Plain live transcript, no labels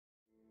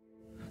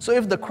So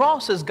if the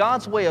cross is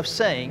God's way of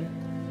saying,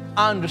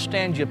 I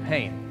understand your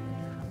pain,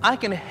 I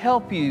can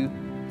help you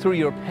through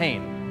your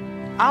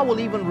pain, I will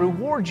even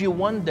reward you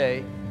one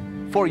day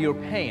for your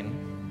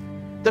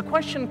pain, the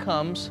question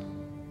comes,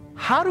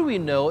 how do we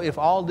know if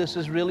all this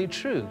is really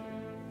true?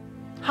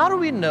 How do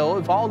we know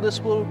if all this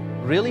will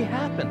really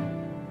happen?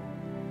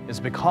 It's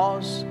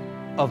because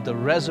of the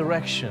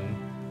resurrection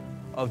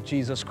of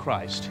Jesus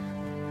Christ.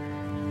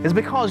 It's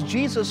because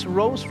Jesus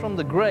rose from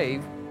the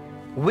grave,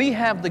 we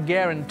have the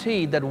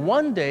guarantee that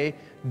one day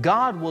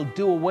God will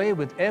do away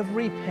with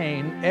every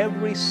pain,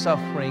 every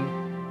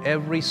suffering,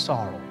 every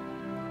sorrow.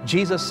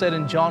 Jesus said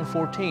in John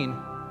 14,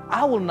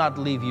 I will not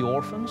leave you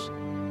orphans.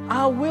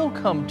 I will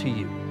come to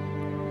you.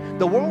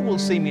 The world will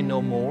see me no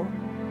more,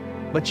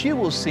 but you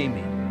will see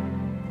me.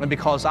 And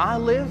because I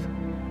live,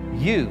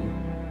 you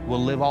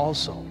will live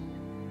also.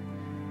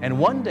 And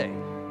one day,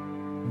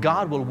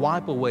 God will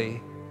wipe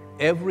away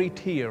every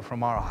tear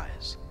from our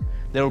eyes.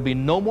 There will be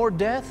no more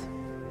death,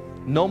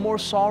 no more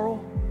sorrow,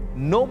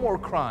 no more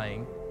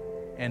crying,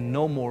 and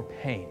no more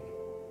pain.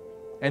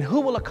 And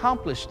who will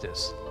accomplish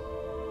this?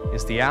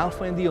 It's the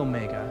Alpha and the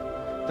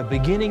Omega, the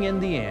beginning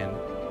and the end,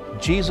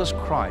 Jesus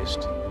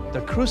Christ,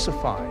 the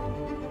crucified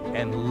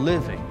and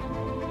living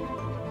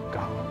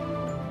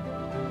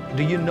God.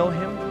 Do you know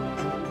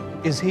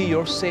Him? Is He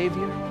your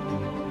Savior?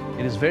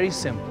 It is very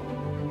simple.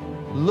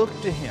 Look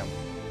to Him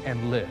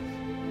and live.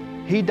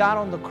 He died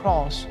on the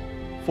cross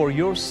for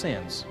your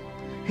sins.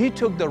 He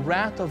took the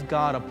wrath of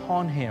God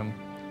upon Him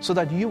so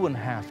that you wouldn't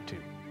have to.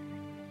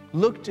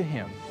 Look to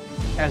Him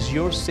as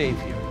your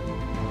Savior.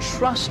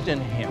 Trust in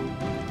Him.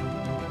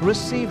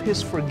 Receive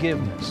His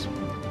forgiveness.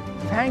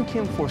 Thank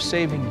Him for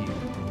saving you.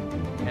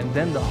 And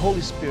then the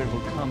Holy Spirit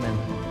will come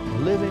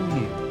and live in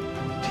you,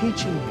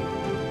 teaching you,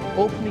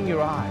 opening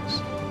your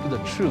eyes to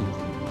the truth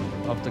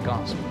of the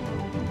gospel.